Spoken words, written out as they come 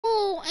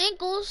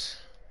ankles.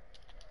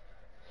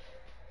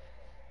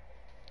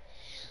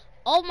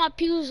 All my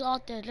pews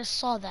out there just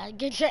saw that.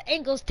 Get your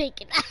ankles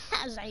taken.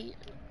 I was like,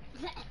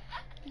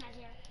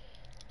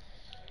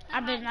 I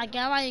better not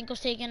get my ankles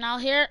taken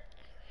out here.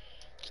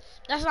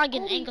 That's not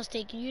getting ankles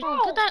taken. You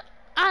get that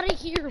out of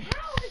here.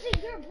 How is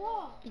it your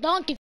ball?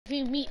 Don't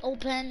confuse me,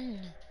 open.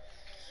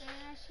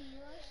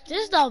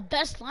 This is the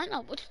best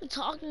lineup. What you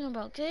talking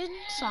about, kid?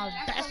 It's the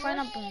best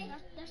lineup in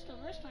That's the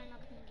worst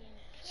lineup in the game.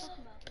 What you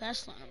talking about?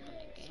 best lineup in the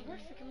game.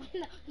 Worst freaking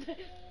lineup.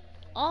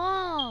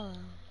 Oh,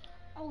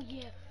 Oh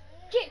yeah.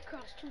 Get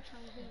across 2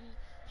 times, baby.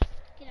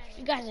 Get out of you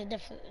here. guys are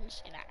different.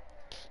 Say that.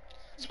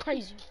 It's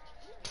crazy.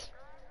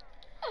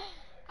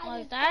 I Like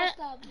just that. passed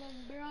up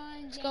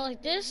LeBron Let's go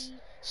like James, this.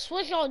 baby.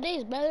 Switch all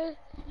days, brother.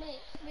 Wait,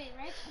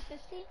 right?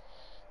 50?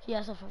 Yeah,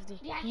 it's a 50.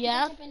 Yeah. I can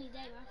Yeah. catch up any day,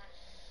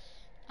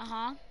 bro.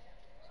 Uh-huh.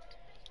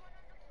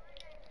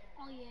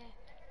 Oh yeah.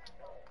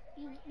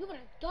 You would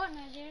have thought,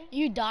 Nazir.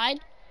 You died.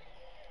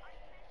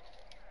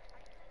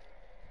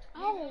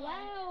 Oh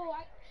wow.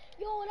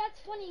 Yo, that's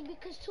funny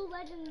because 2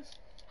 legends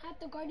have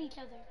to guard each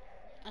other.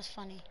 That's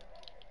funny.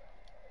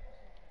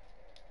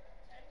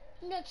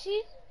 Look,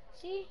 see?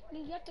 You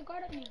have to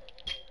guard me.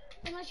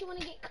 Unless you want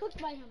to get cooked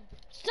by him.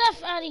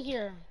 Stuff out of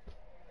here.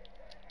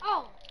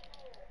 Oh.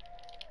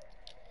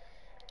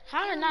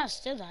 How did I not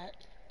steal that?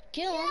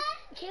 Kill him.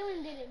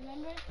 Kalen did it,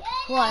 remember?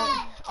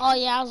 What? Oh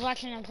yeah, I was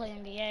watching him play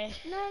NBA.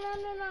 No,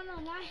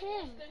 not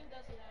him.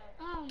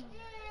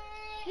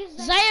 He's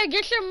like, Zaire,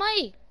 get your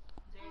mic.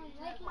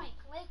 like Mike.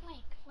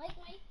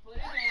 Put it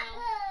down.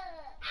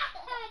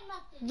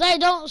 Zaire,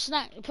 don't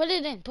snack. Put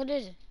it in.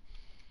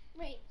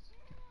 Wait,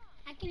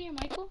 I can hear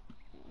Michael.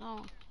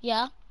 No.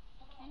 Yeah.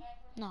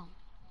 No.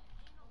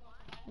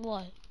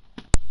 What?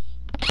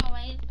 Oh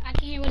wait, I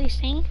can hear what he's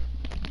saying.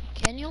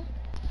 Can you?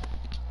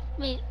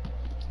 Wait,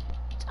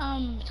 tell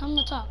him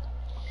to talk.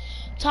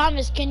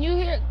 Thomas, can you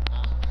hear?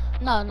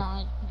 No, you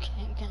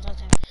can't talk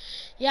to him.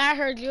 Yeah, I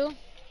heard you.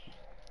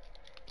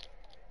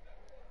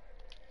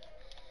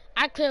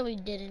 I clearly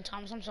didn't,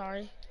 Thomas. I'm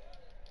sorry.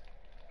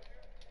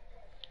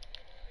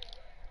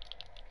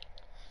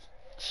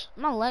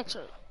 My legs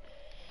hurt.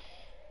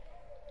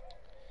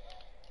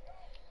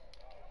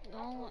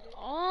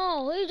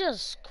 Oh, he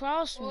just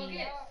crossed me. Put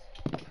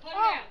it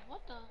down.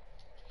 What the?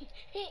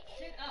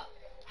 Sit up.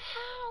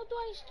 How do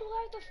I still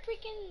have the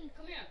freaking?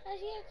 Come here. Does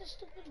he have the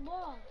stupid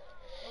ball?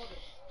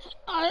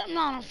 I'm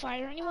not on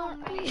fire anymore.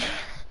 Yeah.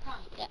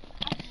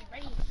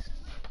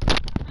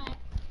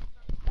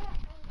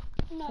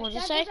 No, What'd you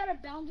that say? goes out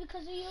of bounds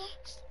because of you.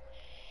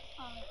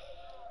 Come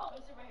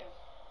sit right here.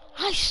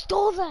 I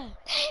stole that.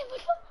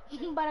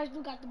 But I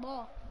still got the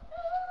ball.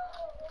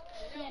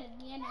 Yeah, and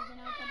everything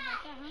like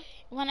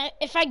that, huh?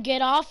 If I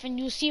get off and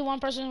you see one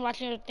person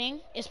watching your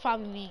thing, it's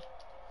probably me.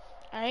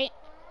 All right?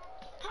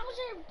 How is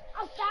there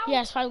a foul?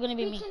 Yeah, it's probably gonna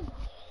be me.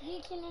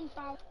 Beacon and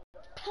foul.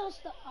 Plus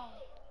the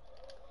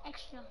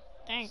extra.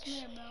 Thanks.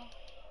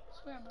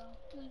 Swear, bro.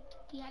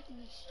 You have to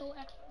be so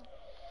extra.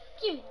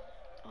 Give me that.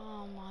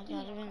 Oh my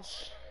God,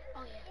 Vince.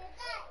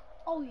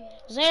 Oh yeah.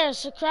 Zaire,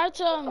 subscribe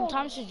to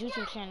Thomas's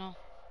YouTube channel.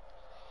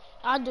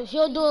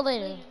 He'll do it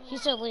later. He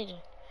said later.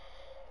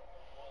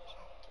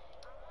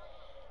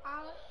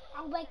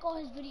 I'll like all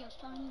his videos.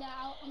 Tell him that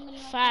I'm gonna.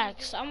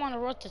 Facts. I'm on the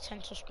road to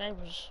 10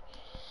 subscribers.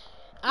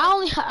 I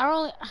only.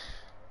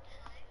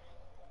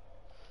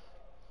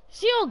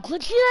 See how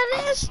glitchy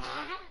that is,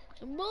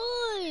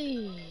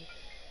 boy.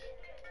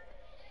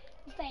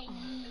 Say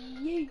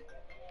yeah.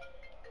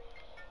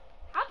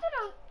 How's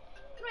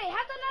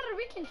that not a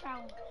reaching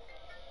foul?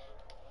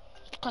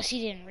 Because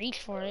he didn't reach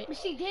for it.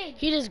 Yes, he did.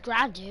 He just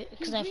grabbed it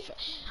because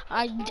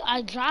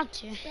I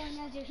dropped it. Yeah,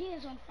 Nazir, he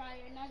is on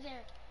fire.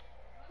 Nazir.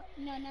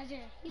 No,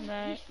 Nazir. He's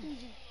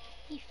freezing.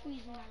 He's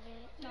freezing,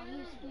 Nazir. No,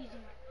 he's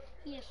freezing.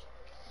 Yes.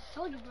 I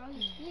told you, bro.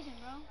 He's freezing,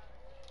 bro.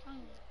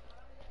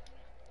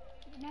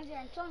 Nazir,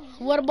 I'm telling you.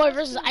 Water boy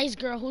versus ice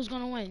girl. Who's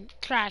gonna win?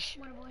 Trash.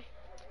 Water boy.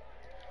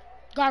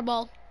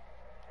 Garbo.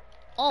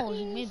 Oh,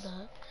 he made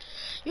that.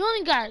 You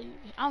only got.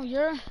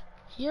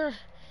 You're.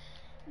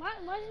 Why is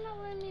it not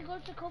letting me go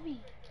to Kobe?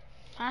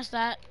 Pass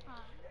that.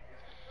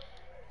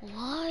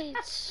 What?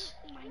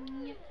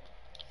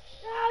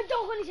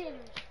 Don't go to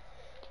Taylor.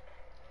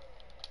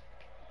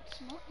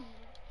 Smoking.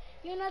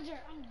 You're not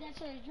there. I'm dead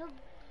serious. You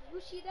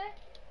see that?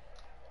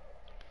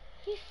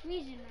 He's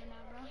freezing right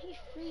now, bro. He's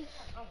freezing.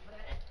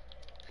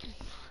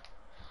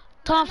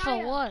 Tom for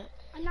what?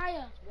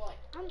 Anaya. What?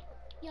 I'm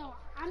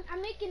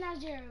making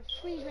Nazir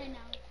freeze right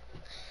now.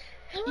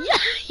 Yeah,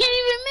 he didn't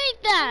even make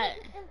that.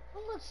 And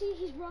look, see,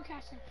 he's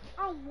broadcasting.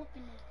 I'm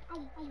whooping this.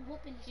 I'm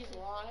whooping this. He's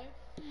live?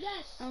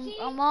 Yes. See?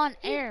 I'm on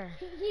air.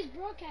 He's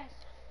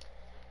broadcasting.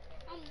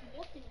 I'm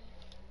whooping him,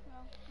 bro.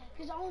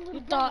 His own little You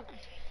brother. thought.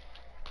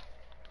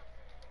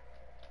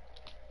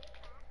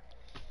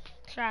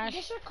 Trash.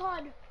 This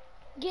record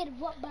get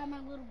whooped by my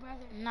little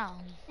brother.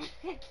 No.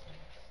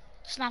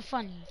 It's not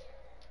funny.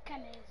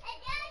 Kinda is.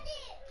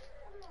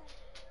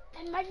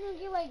 Imagine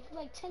you get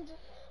like 10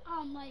 likes.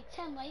 Oh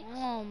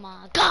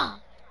my God.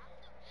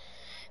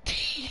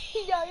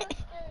 He's like,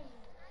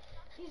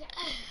 oh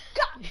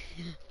God.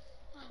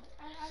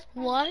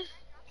 What?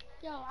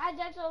 Yo, I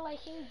just felt like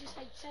he just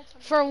like said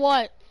something. For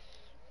what?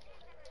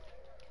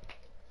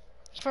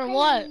 For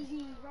what?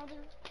 Crazy, brother.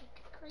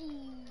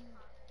 Crazy.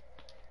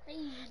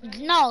 Crazy, brother.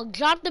 No,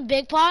 drop the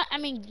big pot. I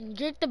mean,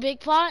 drink the big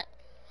pot,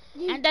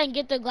 and then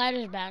get the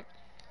gliders back.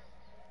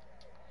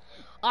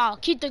 Oh,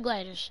 keep the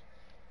gliders.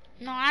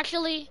 No,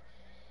 actually,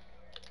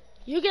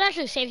 you can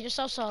actually save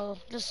yourself, so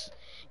just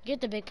get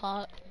the big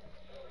pot.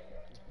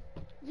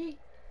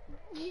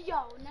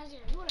 Yo, Nazir,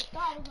 you would have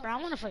thought about Bro, I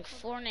want to play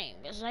Fortnite,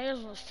 because Zaire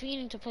was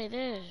feeding to play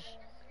this.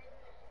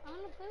 I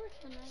want to play with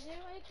you, Nazir.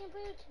 Why you can't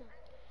play with you?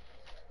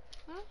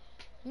 Huh?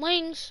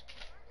 Wings.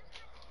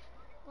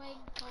 Wait,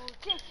 go.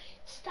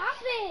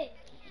 Stop it!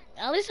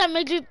 At least I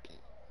made you...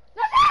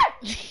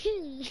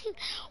 Nazir!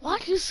 Why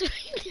you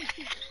scream?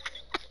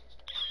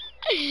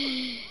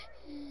 Yay!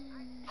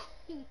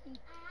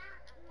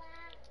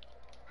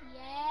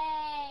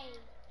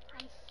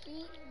 I'm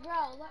free, bro.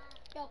 Look,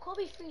 yo,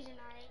 Kobe's freezing,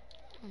 alright.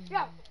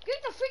 Yo,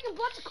 get the freaking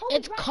blood to Kobe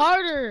It's Bryant.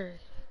 Carter.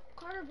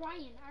 Carter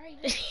Bryant, alright.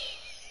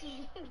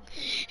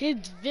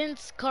 It's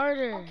Vince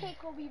Carter. Okay,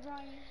 Kobe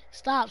Bryant.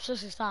 Stop,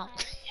 sister, stop. I'll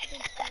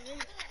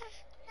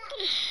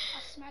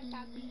smack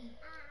that beat.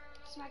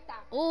 Smack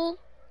that. Ooh.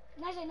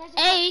 Nazir,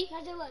 Hey.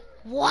 Nazir, look.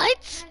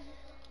 What?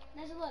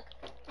 Nazir, look.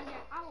 Nazir,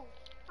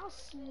 I'll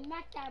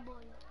smack that boy.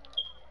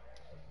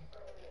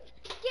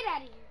 Get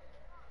out of here.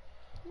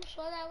 You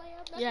saw that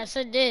layup? Yes,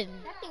 I did.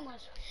 That thing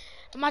was.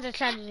 I'm about to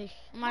try to do.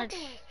 I'm That about to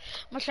thing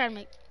was. try to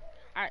make.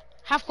 Alright,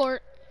 half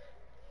court.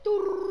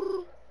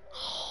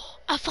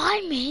 If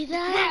I made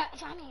that. Yeah,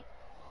 funny.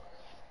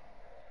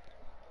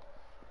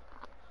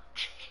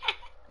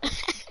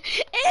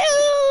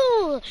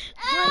 Ew!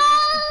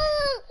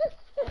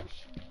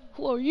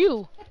 Who are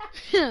you?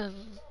 Zaire,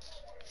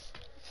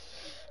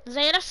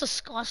 that's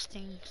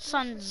disgusting.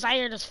 Son,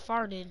 Zaire just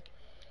farted.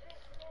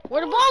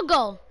 Where'd the ball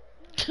go?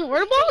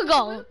 Where'd the ball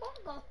go?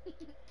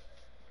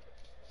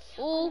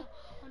 Ooh.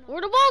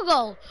 Where'd the ball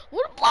go?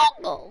 Where'd the ball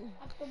go?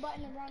 Up the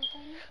button around the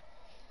corner.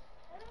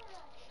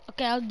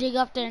 Okay, I'll dig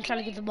up there and try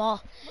to get the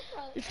ball.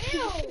 Ew!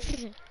 Ew!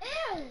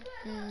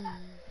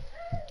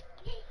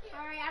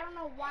 Alright, I don't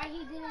know why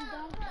he didn't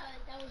dunk, but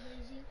that was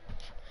easy.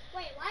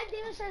 Wait, why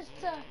didn't says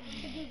to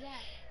do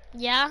that?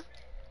 Yeah?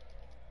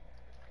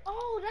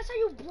 Oh, that's how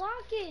you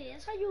block it.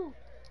 That's how you.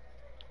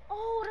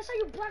 Oh, that's how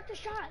you block the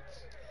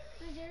shots.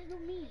 Nazir, you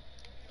mean?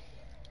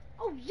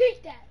 Oh,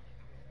 yeet that.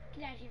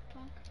 Get out of here,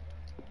 punk.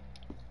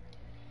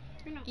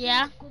 No,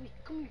 Yeah? Kobe,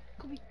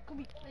 come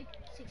here. Like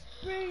 6.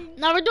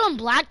 No, we're doing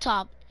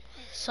blacktop.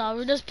 So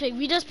we just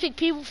pick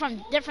people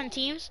from different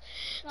teams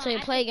so they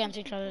play against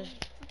each other.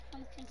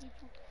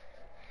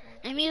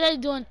 And me guys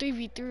doing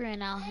 3v3 right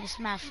now. It's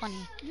mad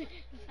funny.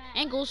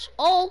 Ankles.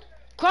 Oh,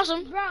 cross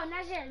him. Bro,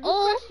 Nazir, you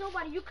Oh. cross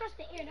nobody. You cross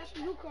the air. That's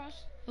what you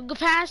cross. Good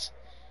pass.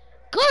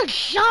 Good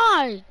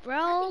shot, bro.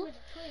 That was a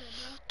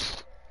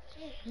toilet,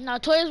 bro. No,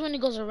 Toya's when he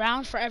goes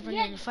around forever and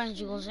Yeah, then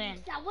finally goes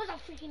in. That was a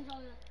freaking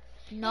toilet.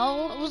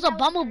 No, it was a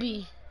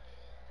bumblebee.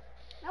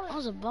 That That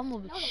was a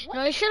bumblebee. That was a what?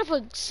 No, they should have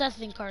put Seth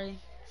and Cardi.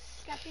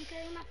 Stephen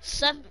Curry, not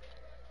Seth. Stephen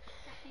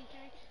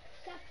Curry.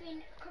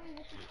 Stephen Curry,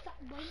 what's up,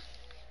 boy?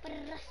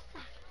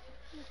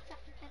 What's up,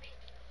 baby?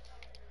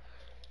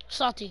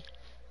 Salty.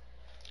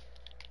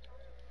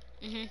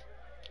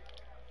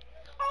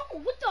 Oh,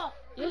 what the?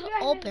 It was I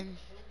open.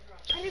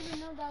 didn't even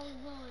know that was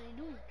what they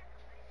doing.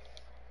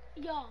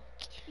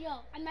 Yo,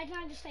 imagine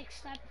I just like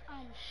slap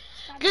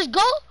Just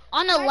go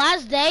on the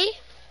last day.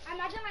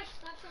 Imagine like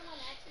slap someone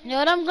accident. You know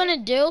what I'm gonna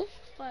do?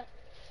 What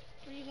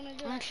are you gonna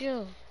do? Not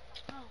you.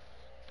 Oh.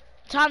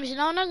 Thomas, you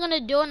know what I'm gonna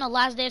do on the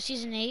last day of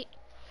season 8?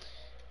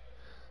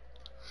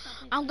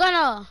 I'm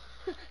gonna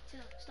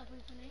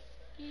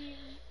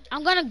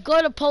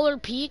go to Polar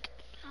Peak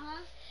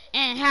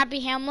and Happy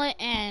Hamlet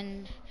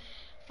and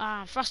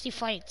Frosty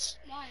Fights.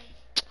 Why?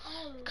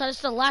 Oh. Cause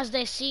it's the last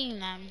day seeing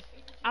them.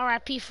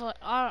 R.I.P. for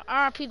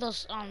R.I.P.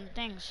 those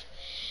things.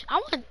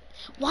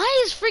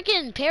 Why is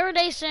freaking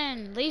Paradise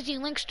and Lazy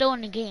Link still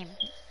in the game?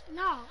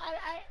 No,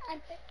 I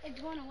it's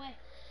going away.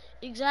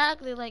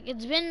 Exactly, like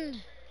it's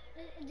been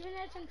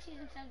there since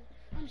season 7.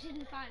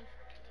 Season 5.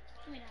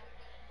 Give me that.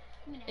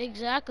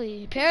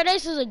 exactly.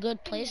 Paradise is a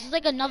good place. It's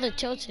like another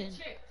Tilted.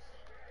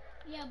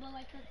 Yeah, but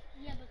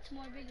it's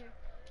more bigger.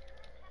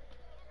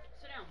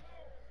 Sit down.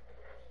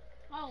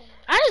 Oh.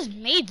 I just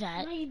made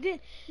that. No, you did.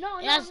 No.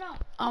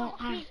 Oh,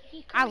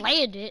 He I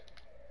layered it.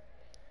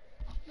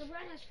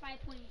 LeBron has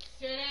 5 points.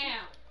 Sit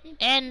down.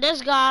 And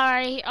this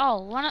guy,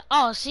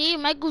 see,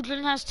 Michael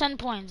Jordan has 10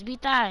 points.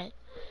 Beat that.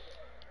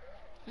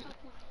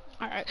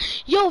 Alright.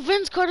 Yo,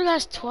 Vince Carter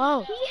has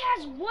 12. He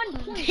has 1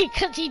 point.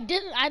 Because he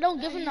didn't, I don't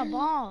give him the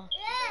ball.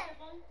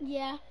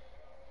 Yeah.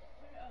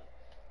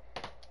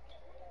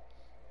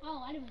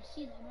 Oh, I didn't even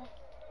see that, bro.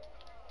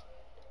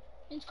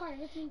 Vince Carter,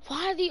 this means.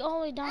 Why are they all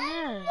the way down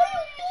there?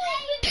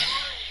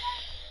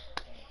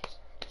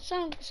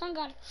 Son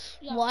got it.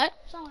 Yo, What?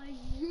 Son,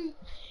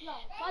 yo,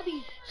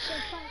 Bobby.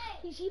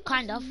 He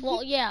Kind of.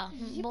 Well, yeah.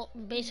 Well,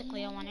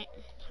 basically, I want it.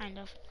 Kind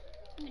of.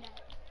 Give me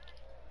that.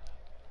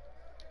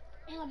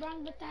 And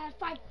LeBron about to have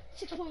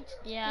 5-6 points.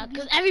 Yeah,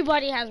 because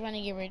everybody has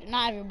Renegade Raider.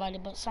 Not everybody,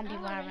 but some I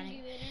people don't have know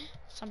Renegade. Raider.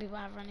 Some people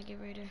have Renegade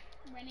Raider.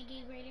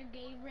 Renegade Raider,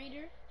 Gay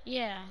Raider.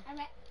 Yeah.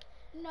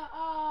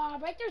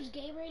 Right there's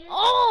Gay Raider.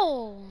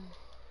 Oh!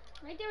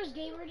 Right there was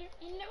Gay Raider,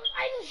 and there was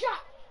item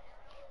shot.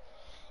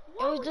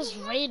 It was just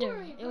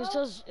Raider. It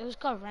was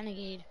called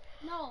Renegade.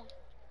 No,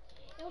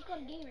 it was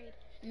called Gay Raid.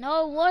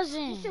 No, it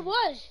wasn't. Yes, it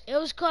was. It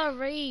was called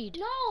Raid.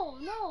 No.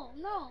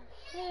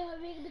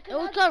 It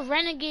was called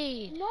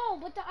Renegade. No,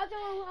 but the other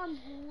one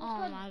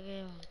Oh my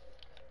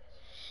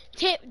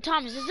god.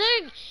 Thomas, is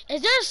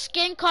there a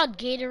skin called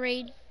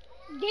Gatorade?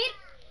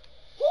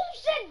 Who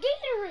said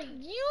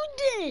Gatorade? You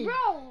did.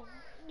 Bro,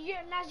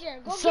 you're Nazir.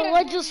 Go So get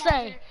what'd it, you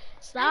say?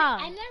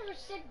 Stop. I never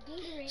said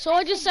Gatorade. So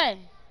what'd you say?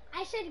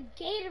 I said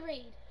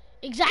Gatorade.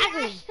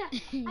 Exactly.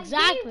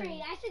 Exactly.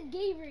 Gatorade. I said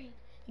Gatorade.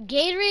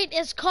 Gatorade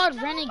is called Oh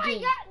my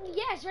Renegade. God.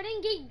 Yes,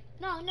 Renegade.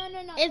 No.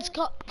 It's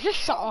called.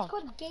 It's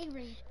called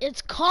Gatorade.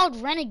 It's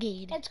called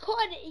Renegade. It's called,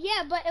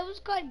 but it was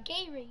called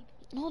Gatorade.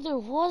 No, there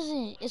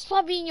wasn't. It's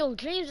probably in your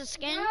dreams, the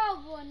skin.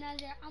 No,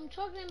 Nazir. I'm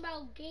talking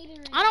about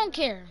Gatorade. I don't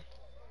care.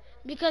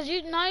 Because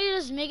now you're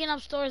just making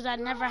up stories that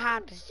never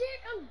happened.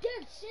 I'm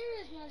dead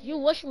serious, Nazir. You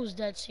wish it was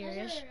dead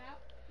serious. Nazir,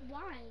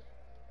 why?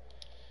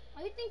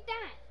 Why do you think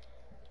that?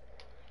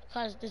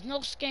 Because there's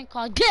no skin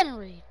called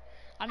Gatorade.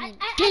 I mean,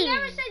 I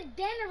never said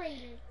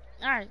generator.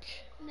 Alright.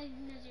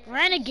 Nazir.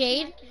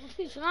 Renegade.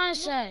 That's what I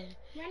said.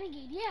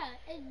 Renegade, yeah,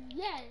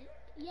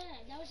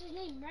 that was his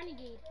name,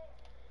 Renegade.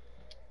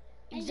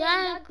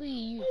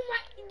 Exactly. Oh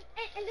my!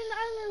 And then the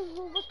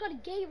other one was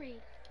called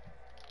Gatorade.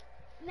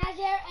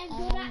 Nazir, and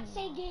do not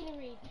say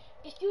Gatorade.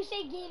 If you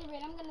say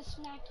Gatorade, I'm gonna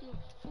smack you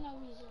for no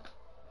reason.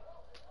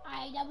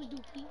 Alright, that was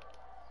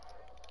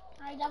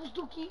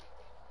Dookie.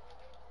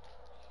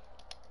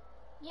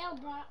 Yeah,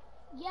 bro.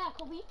 Yeah,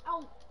 Kobe.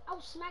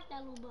 I'll smack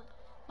that little butt.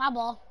 My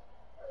ball.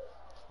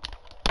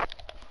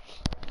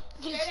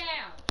 Sit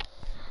down.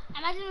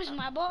 Imagine it was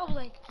my ball,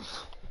 like,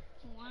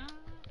 wow.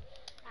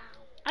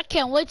 I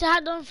can't wait to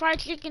have them fried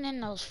chicken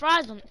and those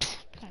fries.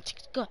 It's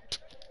good.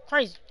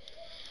 Crazy.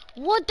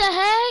 What the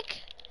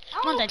heck?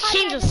 I'm gonna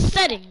change the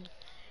setting.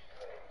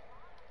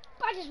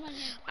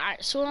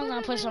 Alright, soon I'm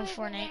gonna play some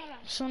Fortnite.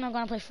 Soon I'm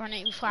gonna play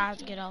Fortnite before I have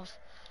to get off.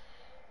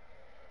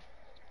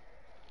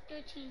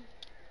 13.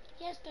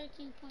 Yes,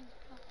 13 points.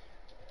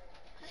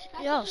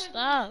 Yo,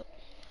 stop.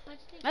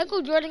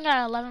 Michael Jordan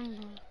got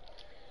 11.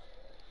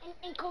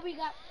 And Kobe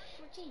got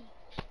 14.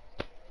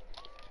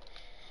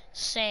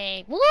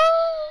 Say, woo!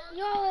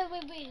 Yo,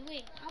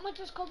 wait. How much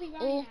was Kobe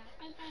running at?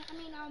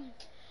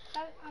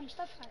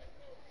 Step five.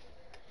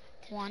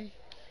 1.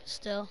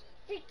 Still.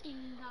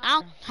 Freaking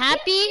I'm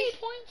happy. He has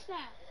 3 points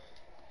now.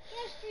 He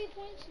has 3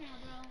 points now,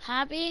 bro.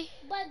 Happy?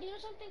 But you know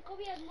something?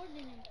 Kobe has more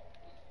than him.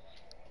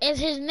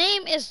 His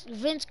name is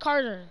Vince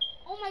Carter.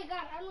 Oh my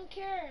God, I don't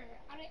care.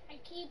 I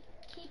keep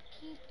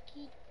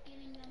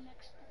getting them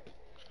mixed up.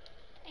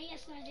 And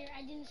yes, Nazir,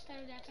 I didn't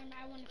stutter that time.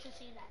 I wanted to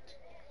say that.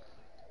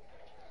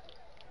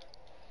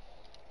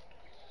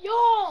 Yo!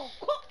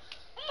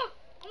 I'm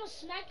gonna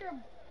smack your...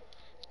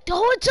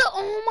 Throw it to,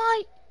 oh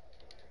my...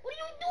 What are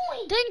you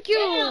doing? Thank Get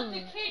out you.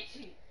 the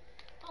kitchen.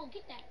 Oh,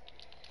 get that.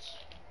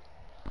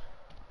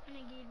 And a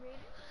Gay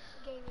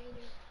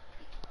Raider.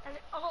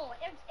 Oh,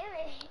 it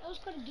was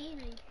called a Gay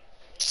Raid.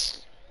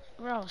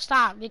 Bro,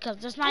 stop, because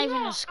there's not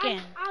even a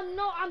skin.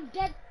 I'm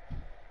dead.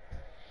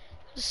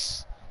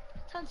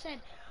 Son said,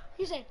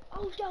 he said,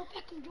 Odell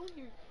Beckham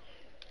Jr.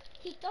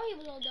 He thought he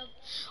was Odell.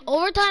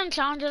 Overtime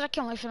challenges, I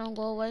can't wait for them to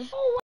go away.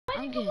 Oh, why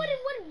I'm did you good.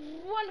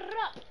 run it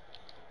up?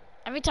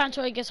 Every time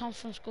Tori gets home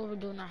from school, we're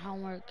doing our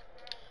homework.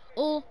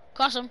 Oh,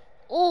 cross him.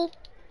 Oh,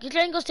 get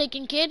your angles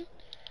taken, kid.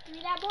 Give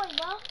me that boy,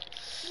 bro.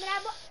 Give me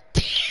that boy.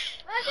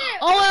 Nazir.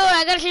 Oh, wait,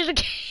 I gotta change the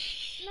game.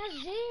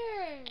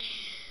 Nazir.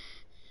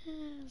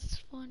 It's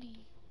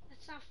funny.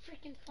 That's not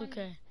freaking funny.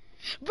 Okay.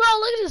 Bro,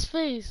 look at his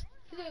face.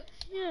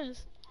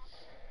 Yes.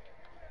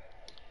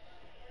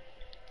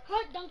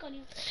 Hard dunk on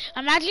you.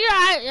 Imagine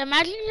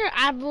you're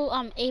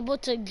able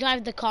to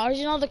drive the cars.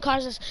 You know the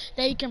cars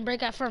that you can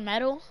break out for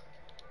metal.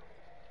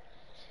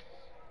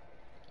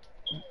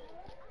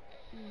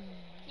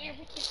 Yeah,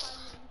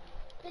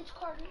 Vince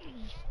Carter.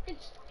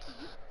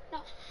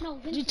 No,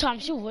 Vince. Dude,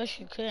 Thomas, you wish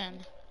you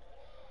could.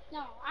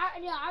 No,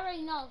 I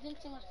already know.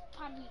 Vincent was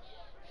probably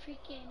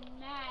freaking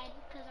mad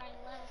because I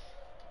left.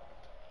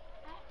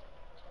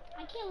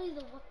 I can't leave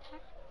the Wolf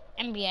Pack.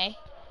 NBA.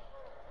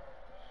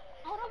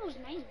 Oh, that was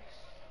nice.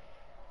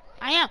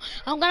 I am.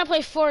 I'm gonna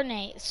play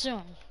Fortnite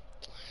soon.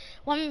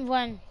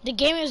 When the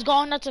game is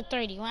going up to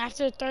 30. When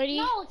after 30.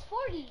 No, it's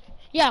 40.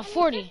 Yeah,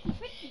 40.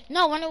 50.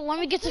 No, when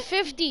we get to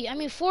 50, I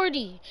mean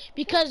 40,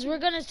 because we're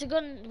gonna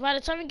by the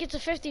time we get to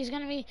 50, it's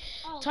gonna be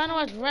time to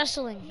watch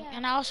wrestling, Yeah.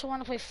 and I also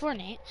want to play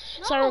Fortnite.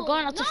 No, So we're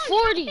going up to no,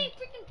 40. You can't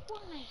play freaking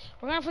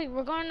Fortnite.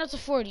 We're going up to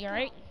 40, all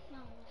right? No.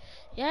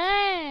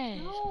 Yeah.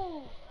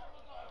 No.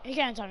 You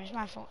can't tell me. It's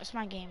my phone. It's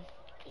my game.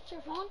 It's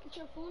your phone. It's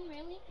your phone.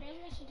 Really?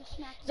 Really? I should just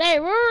smack it. Zay,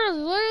 we're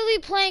literally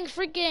playing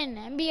freaking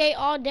NBA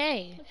all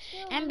day. But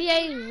still,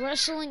 NBA,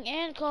 wrestling,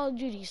 and Call of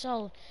Duty.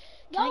 So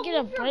Can I get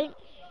a move your break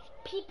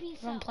pee-pee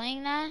from self.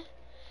 playing that?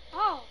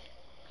 Oh,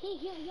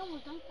 he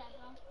almost dunked that,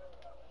 bro.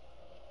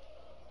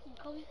 And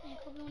Kobe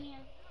only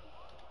had.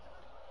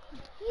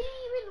 He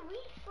didn't even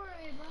reach for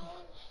it, bro.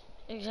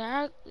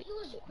 Exactly.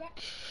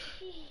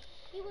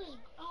 He was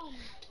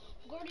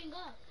guarding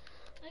up.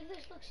 Like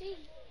this, look, see?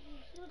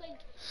 He was like.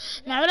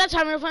 Remember that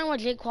time we were playing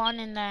with Jaquan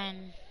and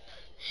then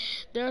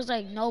there was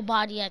like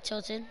nobody at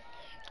Tilted?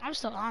 I'm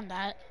still on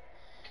that.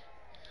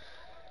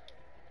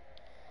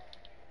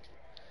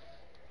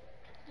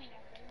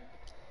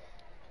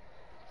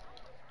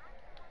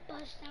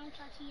 Bust down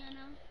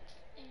Tatiana.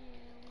 And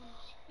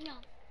no.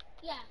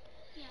 Yeah,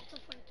 it's a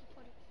 40.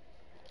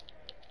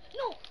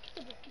 No!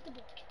 Get the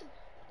ball.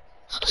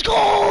 Let's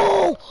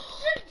go!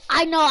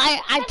 I know,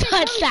 I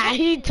touched that.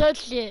 He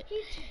touched it.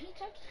 He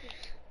touched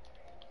it.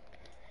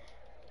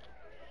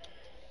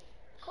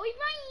 Kobe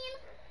Bryant!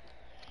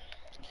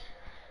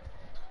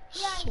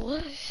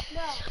 Swoosh.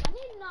 No, I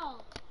mean no,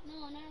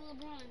 not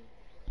LeBron.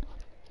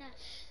 Yes.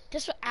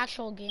 This was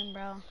actual game,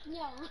 bro.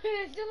 No,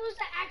 if this was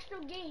the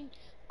actual game,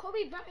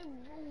 Kobe Bryant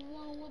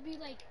would be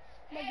like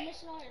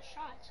missing all his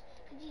shots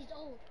because he's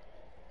old.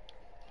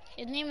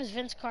 His name is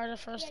Vince Carter,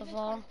 first of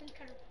all. Vince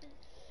Carter.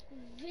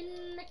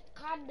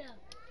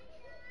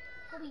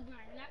 Kobe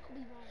Bryant, not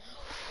Kobe Bryant.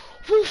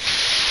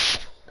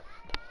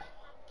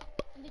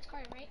 Vince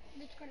Carter,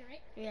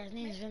 right? Yeah, his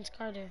name is Vince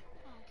Carter.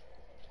 Oh.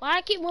 Why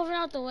I keep moving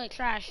out the way?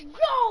 Trash.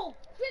 No!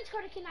 Vince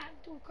Carter cannot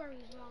do Curry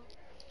as well.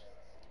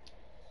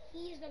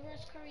 He is the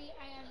worst Curry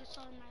I ever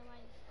saw in my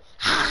life.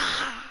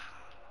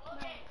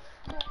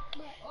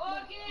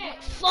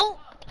 Phone.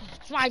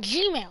 It's my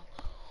Gmail.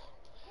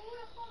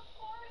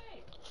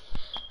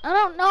 I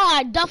don't know.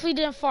 I definitely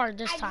didn't fart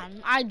this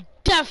time. I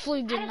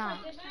definitely did not.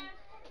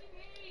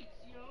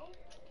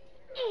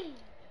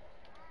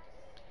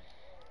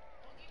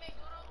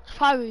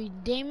 Probably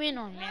Damien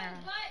or Mara.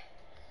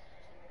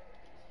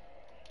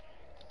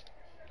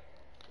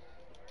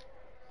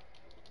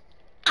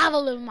 I've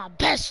lived my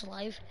best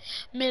life.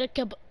 Made a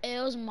couple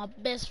L's with my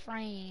best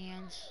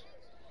friends.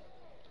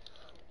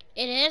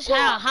 It is?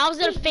 How's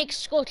it a fake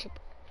skull chip?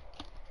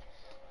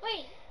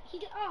 Wait,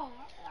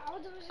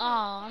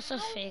 Oh, it's a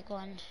fake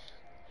one.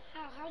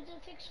 How's it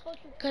a fake skull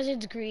chip? Because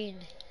it's green.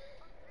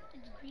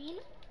 It's green?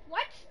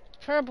 What?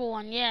 Purple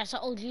one, yeah, it's an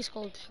OG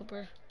skull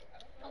trooper.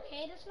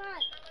 Okay, that's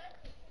not.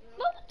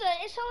 No,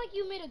 it sounded like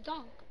you made a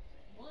dunk.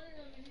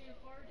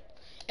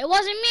 It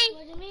wasn't me. It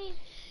wasn't me.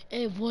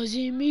 It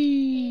wasn't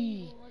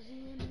me.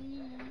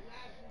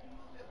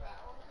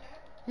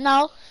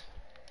 No.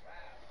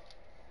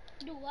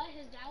 Do what?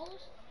 His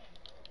vowels?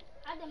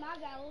 I did my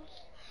vowels.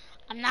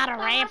 I'm not a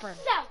rapper.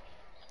 Myself.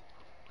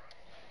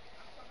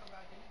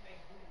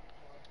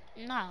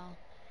 No.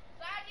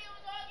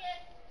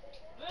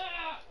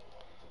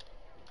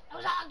 I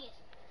was August.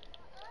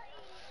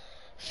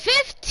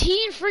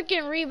 15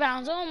 freaking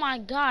rebounds. Oh my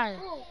god.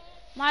 Ooh.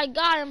 My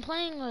god, I'm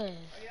playing with.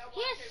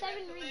 He has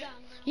 7 rebounds.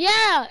 Bro.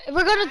 Yeah,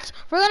 we're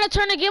gonna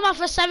turn the game off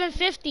for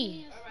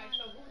 750. Alright,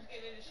 so who's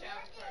getting in the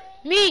shower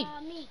first? Me.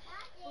 Me.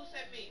 Who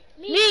said me?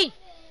 Me.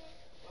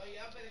 Well,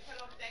 y'all better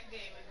cut off that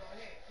game and go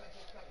ahead.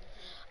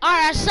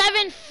 Alright,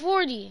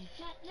 740.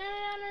 No,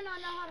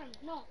 hold on.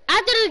 No.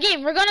 After the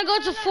game, we're gonna go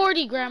to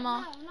 40,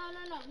 Grandma.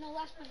 No,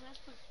 last point.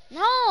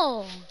 No.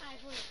 Alright,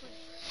 40.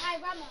 Alright,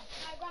 Grandma,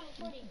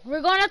 40.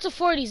 We're going up to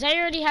 40s. Zay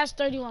already has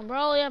 31. We're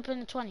all the way up in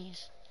the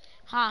 20s.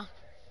 Huh?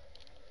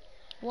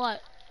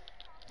 What?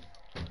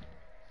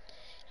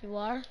 You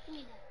are? Give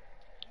me that.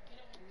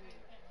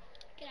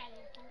 Get out of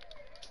here, bro.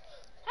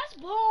 That's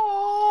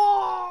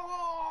ball.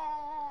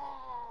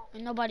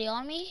 Ain't nobody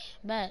on me?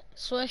 Bet.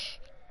 Swish.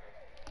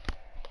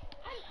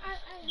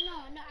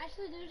 No,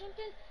 actually, there's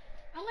something.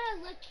 I'm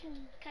gonna let you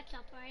catch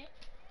up, alright?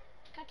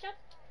 Catch up?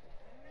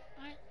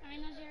 Alright,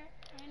 Nazir.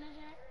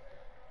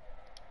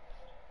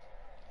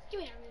 Give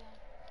me that rebound.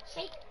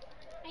 Shake.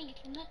 I ain't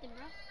get you nothing,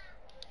 bro. Bro,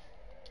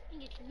 I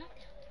ain't get you nothing.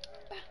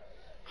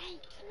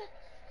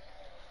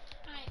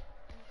 Alright,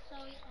 so,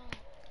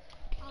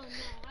 oh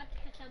no, I have to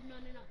catch up. No.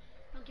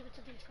 Don't give it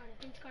to Vince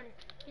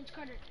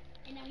Carter.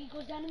 And now he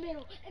goes down the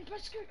middle. And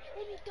press skirt.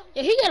 And he dunks.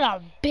 Yeah, he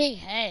got a big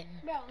head.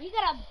 Bro, he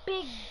got a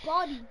big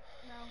body,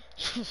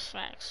 bro.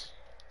 Facts.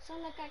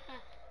 Some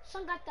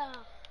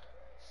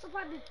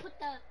probably put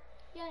the,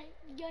 you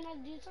know,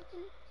 do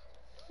something.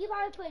 He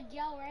probably put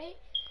gel, right?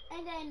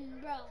 And then,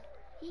 bro,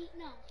 he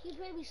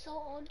probably so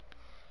old.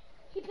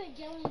 He put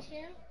gel in his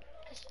hair.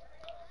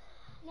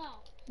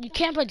 No. You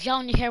can't put gel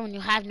in your hair when you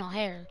have no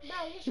hair.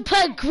 Bro, You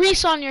put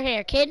grease on your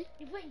hair, kid.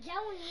 You put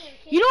gel in your hair,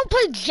 kid. You don't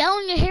put gel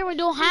in your hair when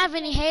you don't have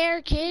any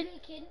hair, kid.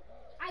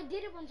 I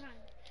did it one time.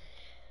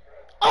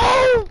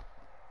 Oh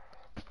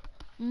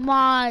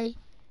my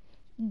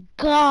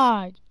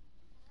god.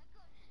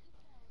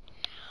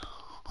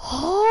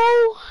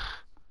 Oh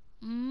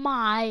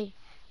my.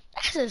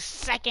 That's the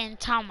second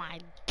time I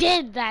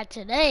did that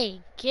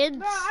today, kids.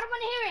 Bro, I don't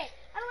want to hear it.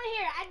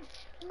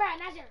 Bro,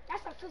 Nazir,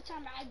 that's the 5th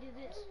time that I did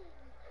this.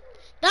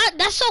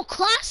 That's so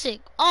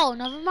classic. Oh,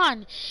 never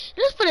mind.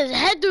 He just put his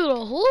head through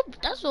the hoop.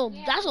 That's so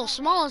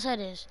small his head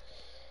is.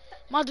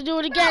 I'm about to do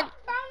it again.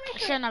 Bro, I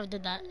shouldn't have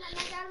did that. No,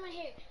 get out of my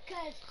hair.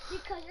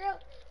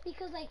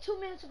 Because like 2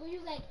 minutes ago, you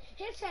was like,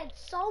 his head's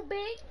so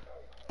big.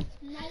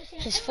 Now you're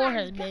saying, His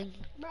forehead's big.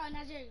 Bro,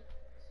 Nazir.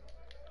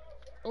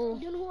 Oh,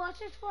 You know who else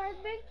his forehead's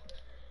big?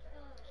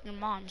 your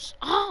mom's.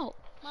 Oh.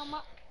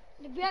 Mama.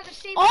 If we have the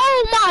same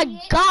Oh my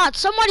DNA, God!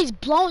 Somebody's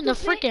blowing the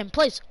freaking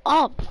place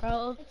up,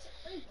 bro. It's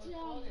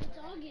August.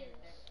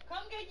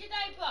 Come get your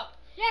diaper.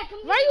 Yeah, come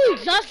Why get you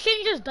it. just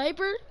changed his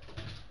diaper?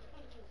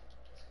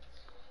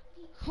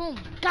 Oh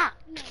my God!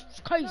 No, It's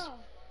crazy.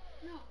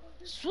 no,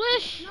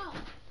 Swish. no.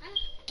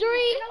 3.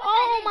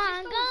 Oh my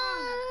It's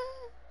God!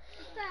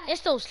 that.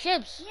 It's those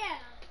chips. Yeah.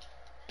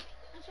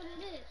 That's what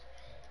it is.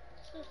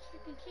 It's those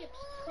freaking chips.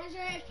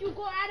 Nazir, if you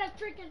go out of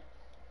freaking...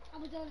 I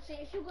was going to say,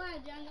 if you go out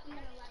of I'm going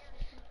to laugh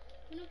at you.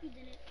 You know if you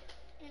did it.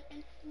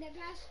 And that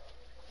pass...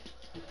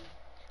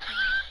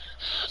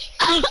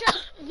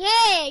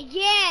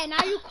 Yeah.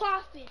 Now you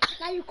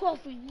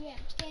coughing. Yeah,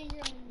 stay in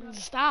your room, bro.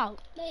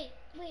 Stop. Wait.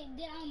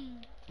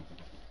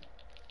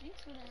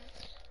 Thanks for that.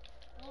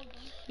 Oh,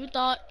 You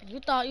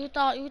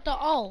thought.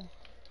 Oh,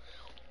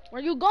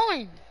 where you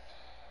going?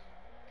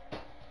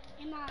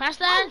 in my Pass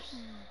that. house.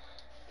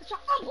 It's my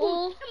uncle.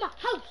 Ooh. In my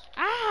house.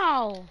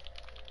 Ow.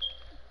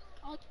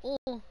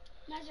 Oh.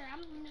 Nazir,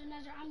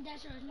 I'm dead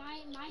serious. My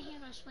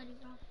hands are sweaty,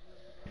 bro.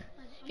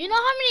 You know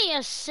how many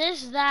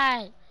assists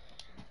that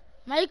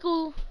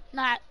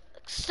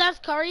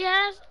Seth Curry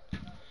has?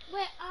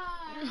 Wait,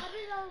 how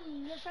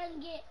did your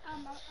friend get a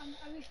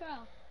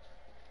referral?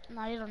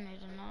 No, you don't need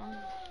to know.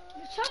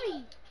 Just tell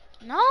me.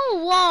 No.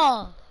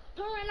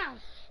 Tell me right now.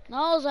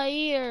 No,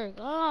 Zaire.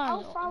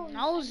 I'll follow God. you.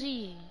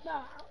 Nosy.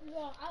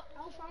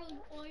 I'll follow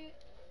you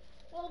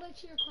all the way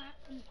to your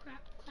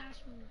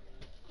classroom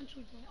on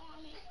Tuesday. Oh,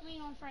 I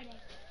mean on Friday.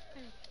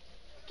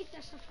 Get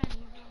that stuff out of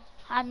here, bro.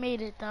 I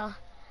made it though.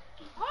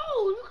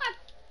 Oh, you got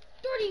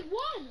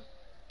 31.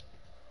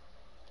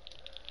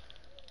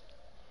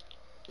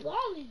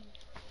 Ballin'.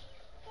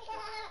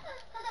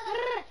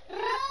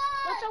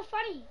 What's so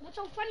funny? What's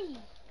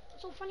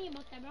so funny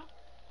about that, bro?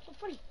 What's so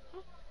funny?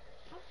 Huh?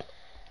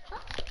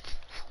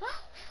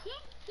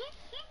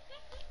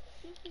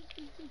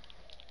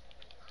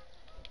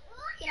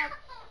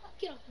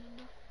 Get up,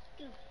 bro.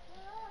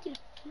 Get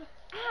up.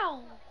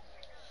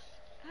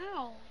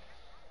 Ow.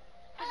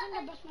 I think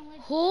I bust my leg.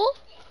 Who?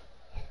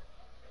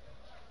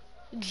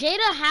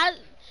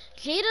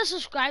 Jada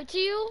subscribed to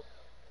you?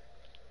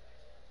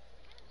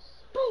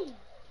 Boom.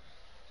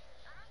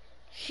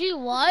 She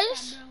Look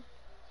was? at that, bro.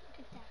 Look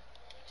at that.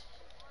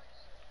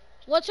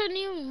 What's her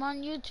name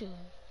on YouTube?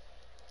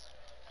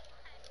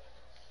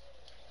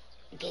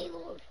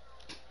 Gaylord.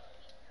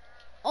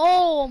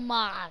 Oh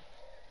my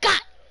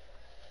God!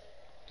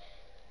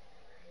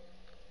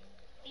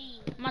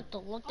 I'm about to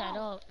look that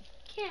up.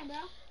 Can't, bro.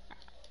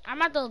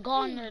 I'm about to go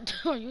on there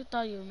too. You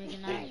thought you were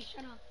making that.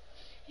 Shut up.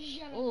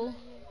 Ooh.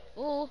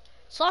 Ooh.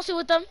 Saucy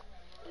with them?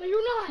 No,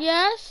 you're not.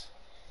 Yes?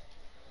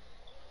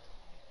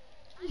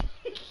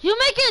 You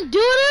making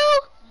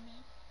doo-doo?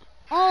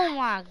 Oh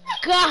my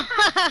God!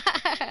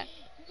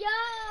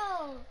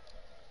 Yo.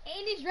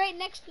 Andy's right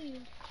next to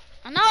you.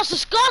 And now it's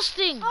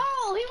disgusting.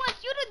 Oh, he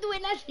wants you to do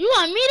it. That's You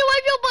want me to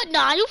wipe your butt?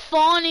 Nah, you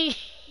funny.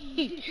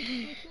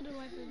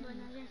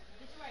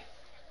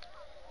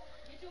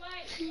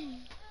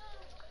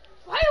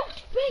 Why are you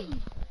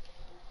speaking?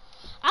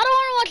 I don't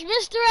want to watch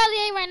Mr.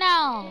 Elliot right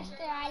now.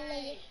 Mr.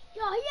 Elliot.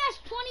 Yo, he has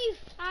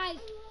 25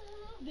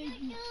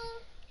 babies.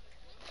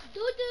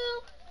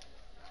 Doo-doo.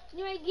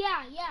 Anyway,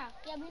 yeah,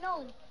 we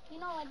know. You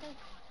know what the...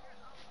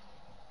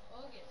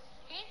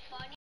 He's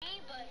funny,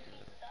 but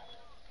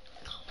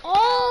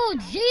Oh,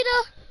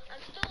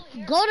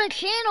 Jada. Go to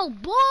channel,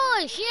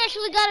 boy. She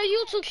actually got a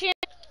YouTube channel.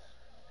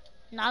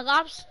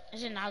 Nogops?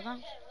 Is it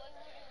Nogops?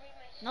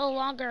 No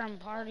longer in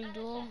Party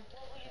Duel. what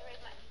would you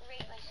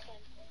rate my skin?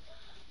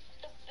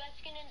 The best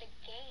skin in the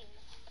game.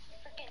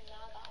 Freaking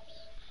Nogops.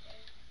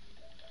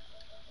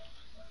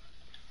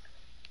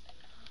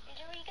 Is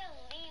there where you can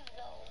leave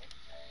though?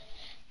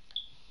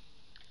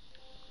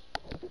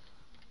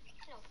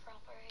 No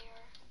proper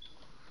here.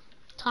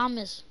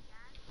 Thomas.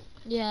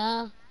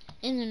 Yeah.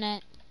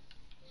 Internet.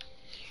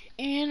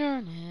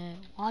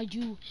 Why'd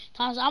you...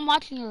 Thomas, I'm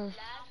watching her.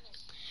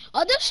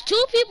 Oh, there's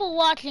 2 people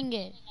watching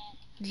it.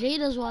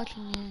 Jada's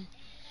watching it.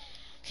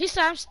 She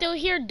said, I'm still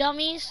here,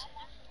 dummies.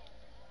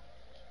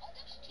 Oh,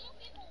 there's 2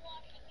 people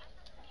watching.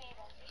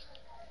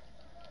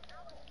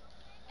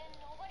 And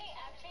nobody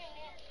actually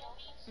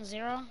knows.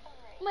 0?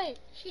 Wait,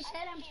 she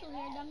said I'm still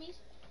here, dummies.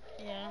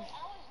 Yeah. I was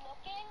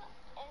looking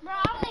and Bro,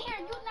 I wanna hear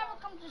you never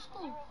come to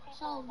school,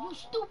 so you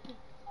stupid.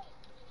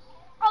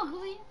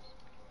 Ugly.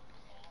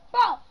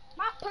 Bro,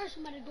 my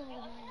person better go over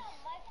there.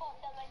 my fault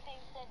that my thing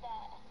said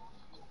that.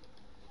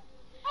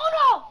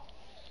 Oh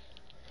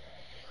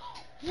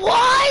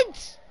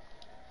What?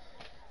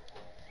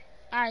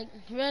 Alright,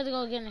 we have to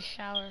go get in the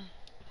shower.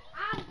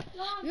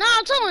 no!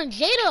 I'm telling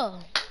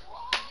Jada.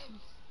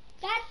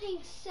 That thing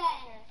said.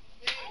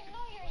 I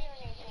know you're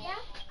unique. Yeah?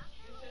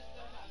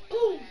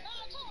 Boom.